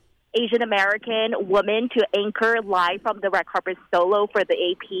first Asian American woman to anchor live from the red carpet solo for the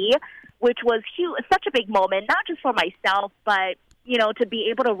AP, which was huge, such a big moment, not just for myself, but, you know, to be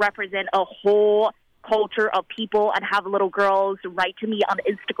able to represent a whole culture of people and have little girls write to me on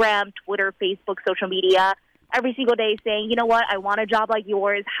Instagram, Twitter, Facebook, social media every single day saying, you know what, I want a job like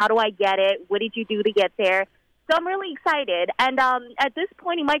yours. How do I get it? What did you do to get there? So I'm really excited. And at this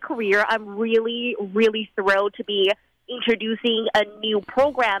point in my career, I'm really, really thrilled to be introducing a new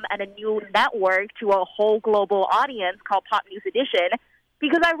program and a new network to a whole global audience called Pop News Edition,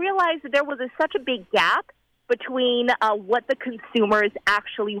 because I realized that there was such a big gap between what the consumers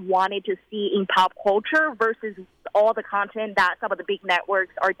actually wanted to see in pop culture versus all the content that some of the big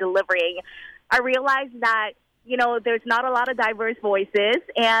networks are delivering. I realized that, you know, there's not a lot of diverse voices,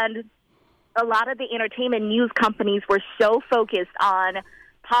 and a lot of the entertainment news companies were so focused on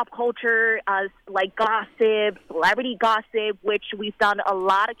pop culture, like gossip, celebrity gossip, which we've done a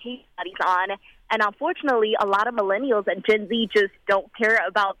lot of case studies on. And unfortunately, a lot of millennials and Gen Z just don't care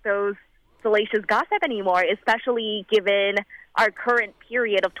about those salacious gossip anymore, especially given our current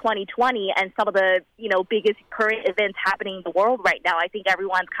period of 2020 and some of the, you know, biggest current events happening in the world right now. I think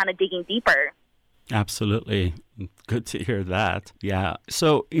everyone's kind of digging deeper. Absolutely. Good to hear that. Yeah.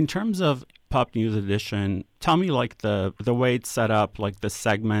 So in terms of Pop News Edition, tell me like the way it's set up, like the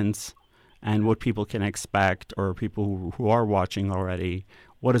segments and what people can expect, or people who are watching already.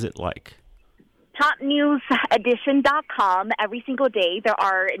 What is it like? TopNewsEdition.com. Every single day there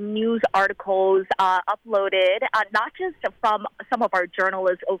are news articles uploaded, not just from some of our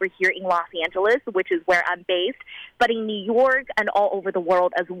journalists over here in Los Angeles, which is where I'm based, but in New York and all over the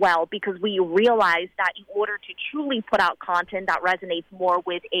world as well, because we realized that in order to truly put out content that resonates more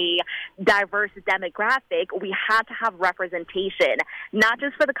with a diverse demographic, we had to have representation, not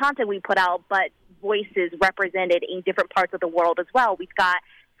just for the content we put out, but voices represented in different parts of the world as well. We've got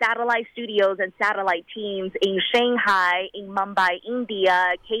satellite studios and satellite teams in Shanghai, in Mumbai,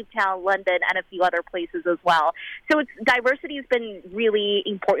 India, Cape Town, London, and a few other places as well. So diversity has been really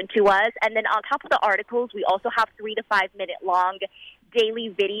important to us. And then on top of the articles, we also have 3 to 5 minute long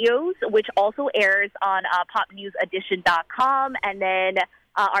daily videos, which also airs on popnewsedition.com. And then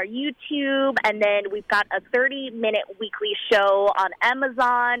our YouTube, and then we've got a 30-minute weekly show on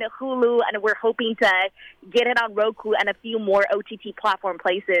Amazon, Hulu, and we're hoping to get it on Roku and a few more OTT platform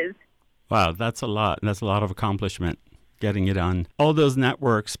places. Wow, that's a lot. That's a lot of accomplishment, getting it on all those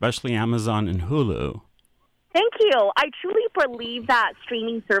networks, especially Amazon and Hulu. Thank you. I truly believe that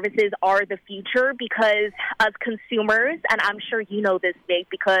streaming services are the future because as consumers, and I'm sure you know this, Vic,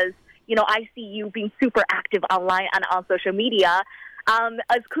 because, I see you being super active online and on social media.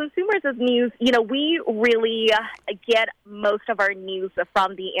 As consumers of news, we really get most of our news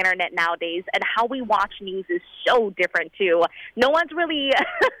from the internet nowadays, and how we watch news is so different too. No one's really,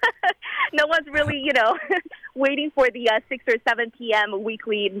 waiting for the 6 or 7 p.m.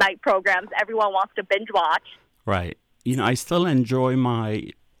 weekly night programs. Everyone wants to binge watch. Right. I still enjoy my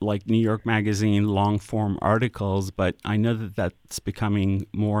New York Magazine long-form articles, but I know that that's becoming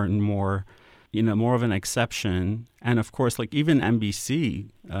more and more more of an exception. And of course, even NBC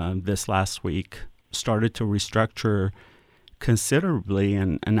this last week started to restructure considerably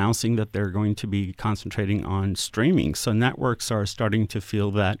and announcing that they're going to be concentrating on streaming. So networks are starting to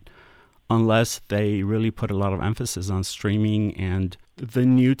feel that unless they really put a lot of emphasis on streaming and the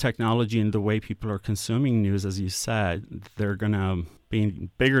new technology and the way people are consuming news, as you said, they're going to be in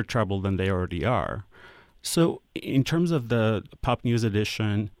bigger trouble than they already are. So in terms of the Pop News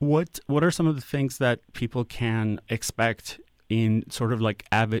Edition, what are some of the things that people can expect in sort of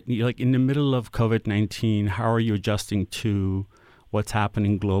in the middle of COVID-19? How are you adjusting to what's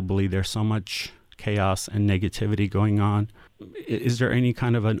happening globally? There's so much chaos and negativity going on. Is there any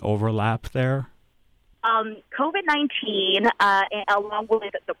kind of an overlap there? COVID-19, along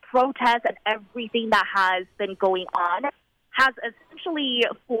with the protests and everything that has been going on, has essentially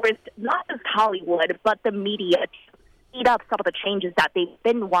forced not just Hollywood, but the media to speed up some of the changes that they've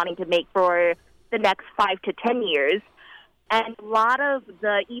been wanting to make for the next 5 to 10 years. And a lot of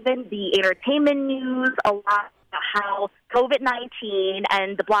even the entertainment news, a lot of how COVID-19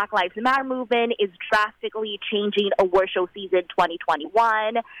 and the Black Lives Matter movement is drastically changing award show season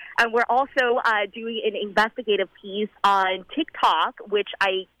 2021. And we're also doing an investigative piece on TikTok, which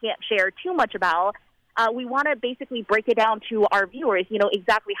I can't share too much about. We want to basically break it down to our viewers,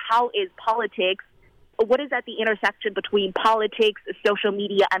 exactly how is politics, what is at the intersection between politics, social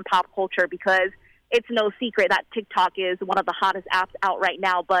media, and pop culture, because it's no secret that TikTok is one of the hottest apps out right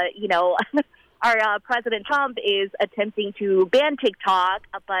now. But, our President Trump is attempting to ban TikTok,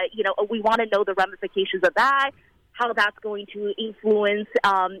 but, we want to know the ramifications of that, how that's going to influence,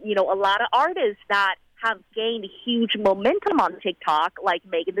 a lot of artists that have gained huge momentum on TikTok, like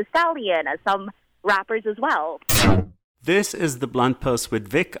Megan Thee Stallion and some rappers as well. This is The Blunt Post with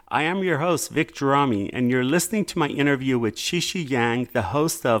Vic. I am your host, Vic Gerami, and you're listening to my interview with XiXi Yang, the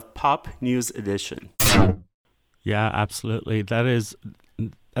host of Pop News Edition. Yeah, absolutely.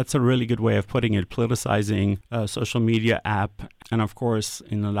 That's a really good way of putting it, politicizing a social media app. And of course,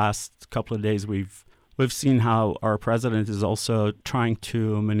 in the last couple of days, we've seen how our president is also trying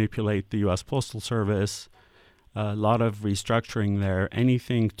to manipulate the U.S. Postal Service. A lot of restructuring there,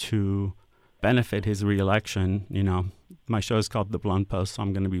 anything to benefit his reelection. My show is called The Blunt Post, so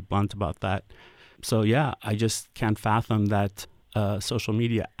I'm going to be blunt about that. So yeah, I just can't fathom that a social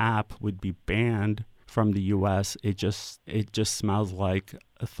media app would be banned from the U.S. It just smells like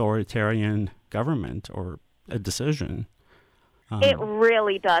authoritarian government or a decision. It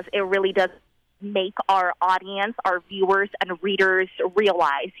really does. It really does make our audience, our viewers and readers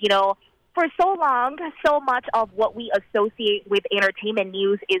realize, for so long, so much of what we associate with entertainment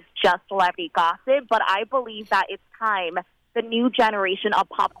news is just celebrity gossip, but I believe that it's time the new generation of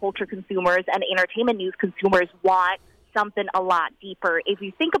pop culture consumers and entertainment news consumers want something a lot deeper. If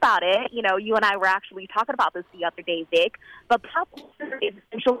you think about it, you and I were actually talking about this the other day, Vic, but pop culture is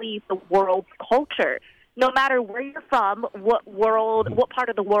essentially the world's culture. No matter where you're from, what part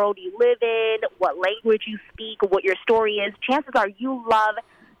of the world you live in, what language you speak, what your story is, chances are you love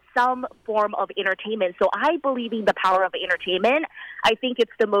some form of entertainment. So I believe in the power of entertainment. I think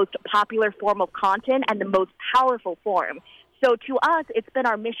it's the most popular form of content and the most powerful form. So to us, it's been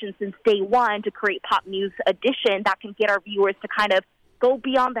our mission since day one to create Pop News Edition that can get our viewers to kind of go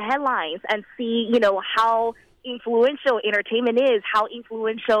beyond the headlines and see, how influential entertainment is, how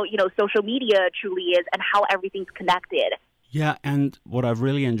influential, social media truly is, and how everything's connected. Yeah, and what I've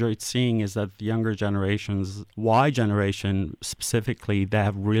really enjoyed seeing is that the younger generations, Y generation specifically, they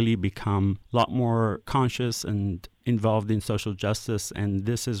have really become a lot more conscious and involved in social justice, and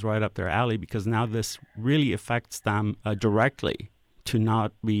this is right up their alley because now this really affects them directly to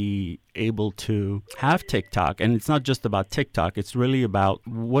not be able to have TikTok. And it's not just about TikTok, it's really about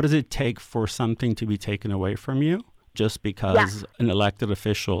what does it take for something to be taken away from you? just because an elected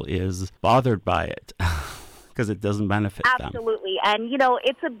official is bothered by it because it doesn't benefit them. Absolutely. And,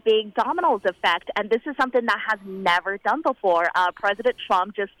 it's a big dominoes effect, and this is something that has never done before. President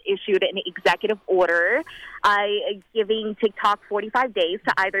Trump just issued an executive order giving TikTok 45 days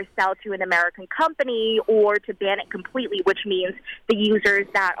to either sell to an American company or to ban it completely, which means the users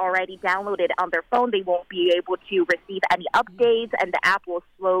that already downloaded on their phone, they won't be able to receive any updates, and the app will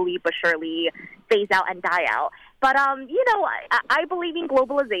slowly but surely phase out and die out. But, I believe in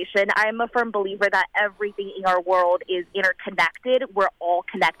globalization. I'm a firm believer that everything in our world is interconnected. We're all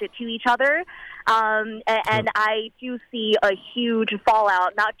connected to each other. And I do see a huge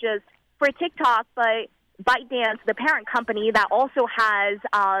fallout, not just for TikTok, but ByteDance, the parent company that also has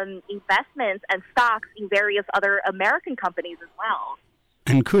investments and stocks in various other American companies as well.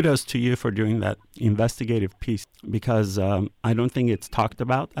 And kudos to you for doing that investigative piece, because I don't think it's talked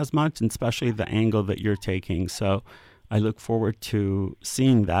about as much, and especially the angle that you're taking. So I look forward to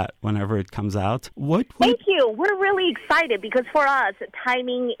seeing that whenever it comes out. Thank you. We're really excited because for us,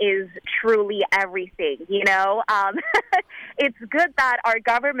 timing is truly everything, It's good that our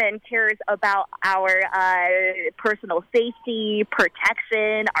government cares about our personal safety,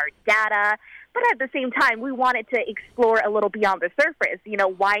 protection, our data. But at the same time, we wanted to explore a little beyond the surface.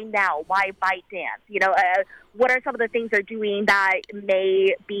 Why now? Why ByteDance? What are some of the things they're doing that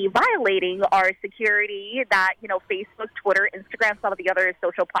may be violating our security that, Facebook, Twitter, Instagram, some of the other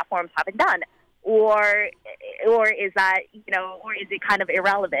social platforms haven't done? Or is that, or is it kind of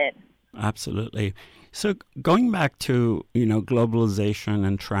irrelevant? Absolutely. So going back to, globalization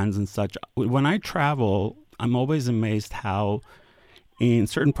and trends and such, when I travel, I'm always amazed how in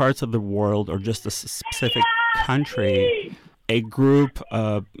certain parts of the world or just a specific country, a group,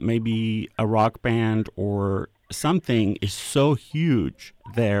 maybe a rock band or something is so huge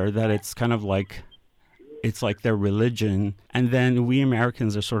there that it's kind of like, it's like their religion. And then we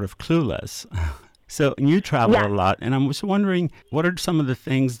Americans are sort of clueless. So you travel a lot, and I'm just wondering, what are some of the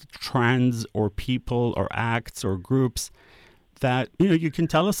things, trends or people or acts or groups that, you can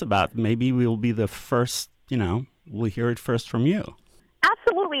tell us about? Maybe we'll be the first, we'll hear it first from you.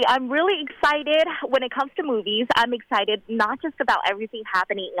 Absolutely. I'm really excited when it comes to movies. I'm excited not just about everything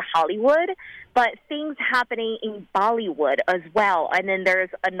happening in Hollywood, but things happening in Bollywood as well. And then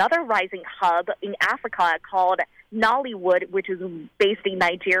there's another rising hub in Africa called Nollywood, which is based in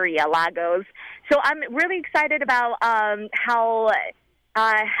Nigeria, Lagos. So I'm really excited about how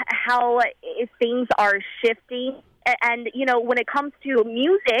things are shifting. And, when it comes to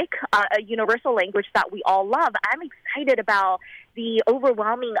music, a universal language that we all love, I'm excited about the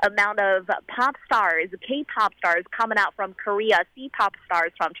overwhelming amount of pop stars, K-pop stars coming out from Korea, C-pop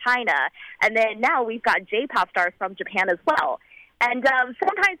stars from China, and then now we've got J-pop stars from Japan as well. And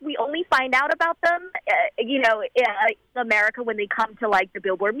sometimes we only find out about them, in America when they come to, like, the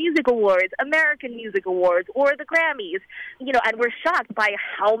Billboard Music Awards, American Music Awards, or the Grammys, and we're shocked by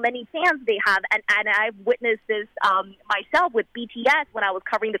how many fans they have. And I've witnessed this myself with BTS when I was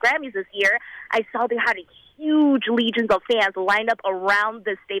covering the Grammys this year. I saw they had huge legions of fans lined up around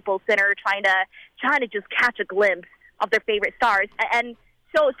the Staples Center trying to just catch a glimpse of their favorite stars. And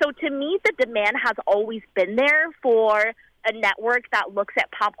so to me, the demand has always been there for a network that looks at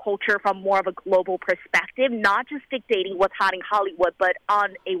pop culture from more of a global perspective, not just dictating what's hot in Hollywood, but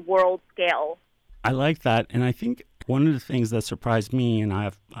on a world scale. I like that. And I think one of the things that surprised me, and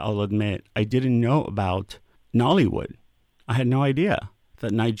I'll admit, I didn't know about Nollywood. I had no idea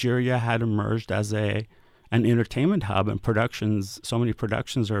that Nigeria had emerged as an entertainment hub, and so many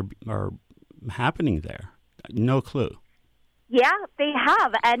productions are happening there. No clue. Yeah, they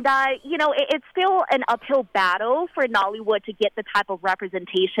have. And, it's still an uphill battle for Nollywood to get the type of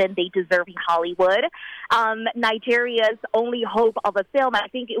representation they deserve in Hollywood. Nigeria's only hope of a film, I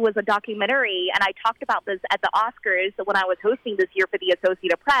think it was a documentary, and I talked about this at the Oscars when I was hosting this year for the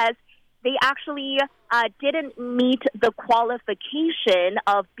Associated Press. They actually didn't meet the qualification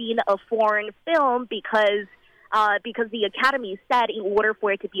of being a foreign film because the Academy said in order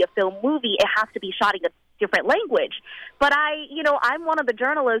for it to be a film movie, it has to be shot in a different language. But I'm one of the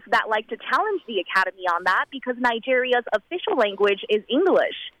journalists that like to challenge the Academy on that because Nigeria's official language is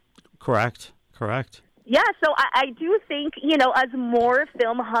English. Correct. Yeah, so I do think, as more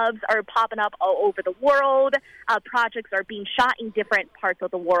film hubs are popping up all over the world, projects are being shot in different parts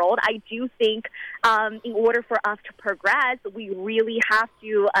of the world, I do think in order for us to progress, we really have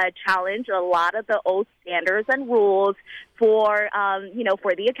to challenge a lot of the old standards and rules for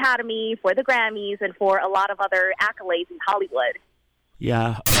the Academy, for the Grammys, and for a lot of other accolades in Hollywood.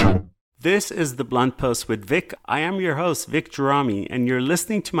 Yeah. This is The Blunt Post with Vic. I am your host, Vic Gerami, and you're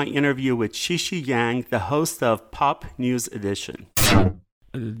listening to my interview with XiXi Yang, the host of Pop News Edition.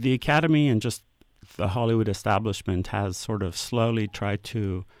 The Academy and just the Hollywood establishment has sort of slowly tried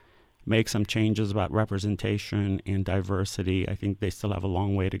to make some changes about representation and diversity. I think they still have a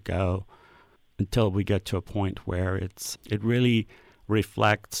long way to go until we get to a point where it really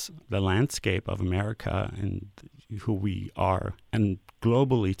reflects the landscape of America and who we are, and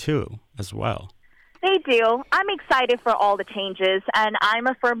globally too, as well. They do. I'm excited for all the changes, and I'm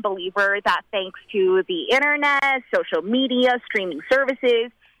a firm believer that thanks to the internet, social media, streaming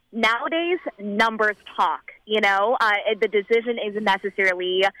services, nowadays numbers talk. The decision isn't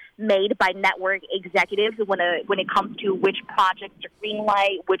necessarily made by network executives when it comes to which projects to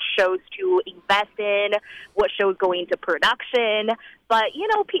greenlight, which shows to invest in, what shows go into production. But,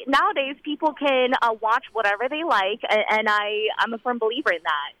 nowadays people can watch whatever they like, and I'm a firm believer in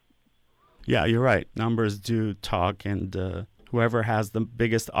that. Yeah, you're right. Numbers do talk, and whoever has the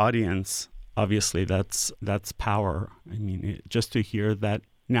biggest audience, obviously that's power. I mean, just to hear that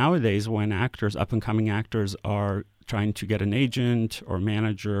nowadays when up-and-coming actors are trying to get an agent or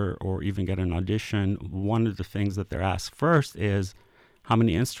manager or even get an audition, one of the things that they're asked first is, how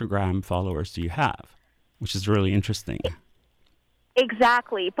many Instagram followers do you have? Which is really interesting.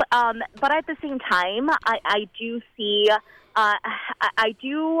 Exactly. But at the same time, I do see... I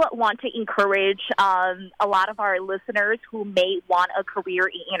do want to encourage a lot of our listeners who may want a career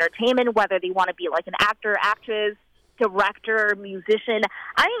in entertainment, whether they want to be like an actor, actress, director, musician.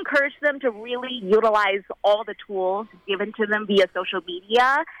 I encourage them to really utilize all the tools given to them via social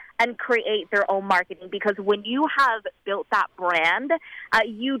media and create their own marketing, because when you have built that brand,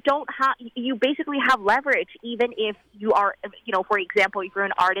 you basically have leverage, even if you are, for example, if you're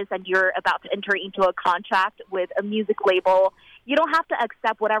an artist and you're about to enter into a contract with a music label, you don't have to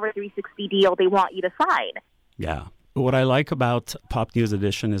accept whatever 360 deal they want you to sign. Yeah. What I like about Pop News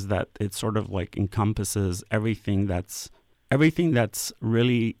Edition is that it sort of like encompasses everything that's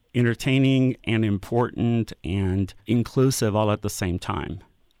really entertaining and important and inclusive all at the same time.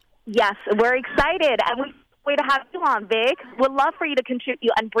 Yes, we're excited, and we're happy to have you on, Vic. We'd love for you to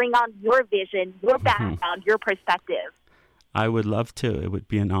contribute and bring on your vision, your background, your perspective. I would love to. It would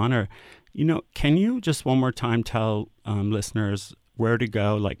be an honor. Can you just one more time tell listeners where to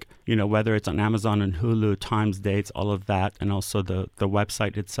go, whether it's on Amazon and Hulu, times, dates, all of that, and also the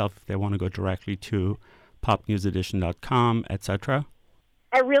website itself if they want to go directly to popnewsedition.com, etc.?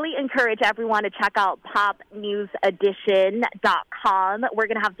 I really encourage everyone to check out popnewsedition.com. We're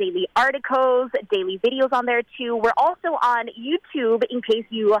going to have daily articles, daily videos on there, too. We're also on YouTube in case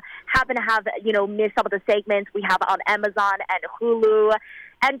you happen to have, missed some of the segments we have on Amazon and Hulu.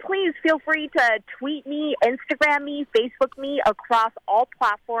 And please feel free to tweet me, Instagram me, Facebook me across all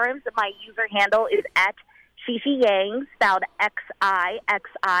platforms. My user handle is at XiXi Yang, spelled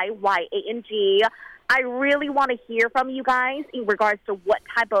XiXiYang. I really want to hear from you guys in regards to what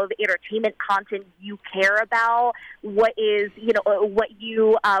type of entertainment content you care about, what is, what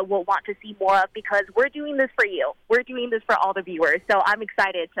you will want to see more of, because we're doing this for you. We're doing this for all the viewers. So I'm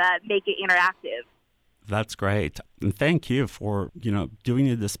excited to make it interactive. That's great. And thank you for,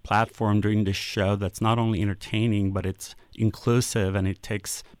 doing this platform, doing this show that's not only entertaining, but it's inclusive, and it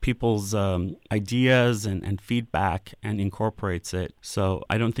takes people's ideas and feedback and incorporates it. So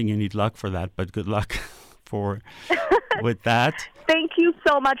I don't think you need luck for that, but good luck with that. Thank you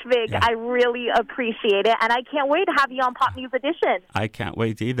so much, Vic. Yeah. I really appreciate it, and I can't wait to have you on Pop News Edition. I can't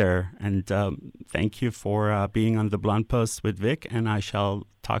wait either. And thank you for being on The Blunt Post with Vic, and I shall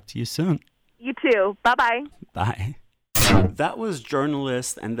talk to you soon. You too. Bye-bye. Bye. That was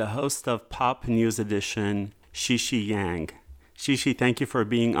journalist and the host of Pop News Edition, XiXi Yang. XiXi, thank you for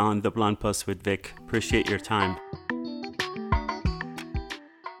being on The Blunt Post with Vic. Appreciate your time.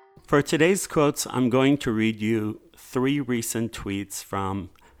 For today's quotes, I'm going to read you 3 recent tweets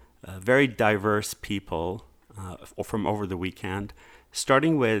from very diverse people from over the weekend,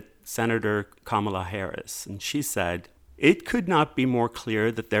 starting with Senator Kamala Harris. And she said, "It could not be more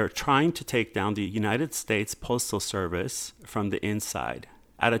clear that they're trying to take down the United States Postal Service from the inside.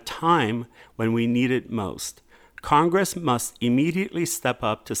 At a time when we need it most, Congress must immediately step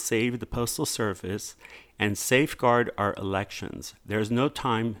up to save the Postal Service and safeguard our elections. There's no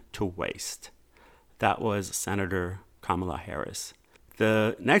time to waste." That was Senator Kamala Harris.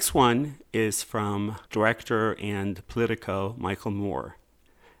 The next one is from director and Politico Michael Moore.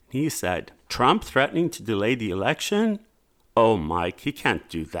 He said, "Trump threatening to delay the election? Oh, Mike, he can't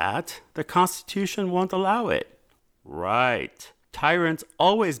do that. The Constitution won't allow it." Right. Tyrants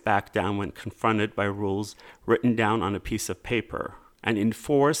always back down when confronted by rules written down on a piece of paper. and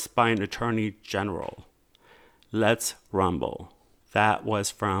enforced by an attorney general. Let's rumble. That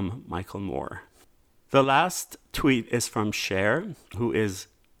was from Michael Moore. The last tweet is from Cher, who is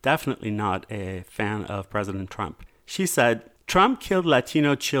definitely not a fan of President Trump. She said, Trump killed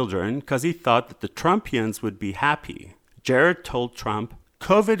Latino children because he thought that the Trumpians would be happy. Jared told Trump,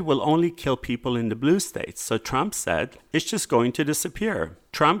 COVID will only kill people in the blue states. So Trump said, it's just going to disappear.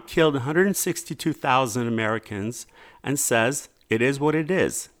 Trump killed 162,000 Americans and says, it is what it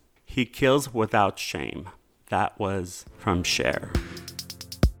is. He kills without shame. That was from Cher.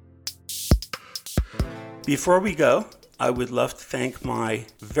 Before we go, I would love to thank my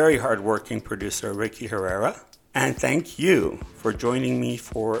very hardworking producer, Ricky Herrera, and thank you for joining me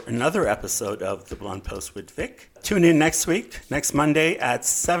for another episode of The Blunt Post with Vic. Tune in next week, next Monday at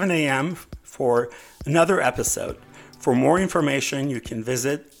 7 a.m. for another episode. For more information, you can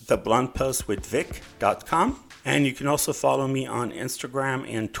visit thebluntpostwithvic.com, and you can also follow me on Instagram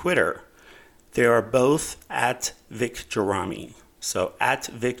and Twitter. They are both at Vic Gerami. So at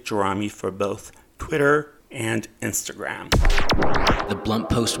Vic Gerami for both Twitter and Instagram. The Blunt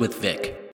Post with Vic.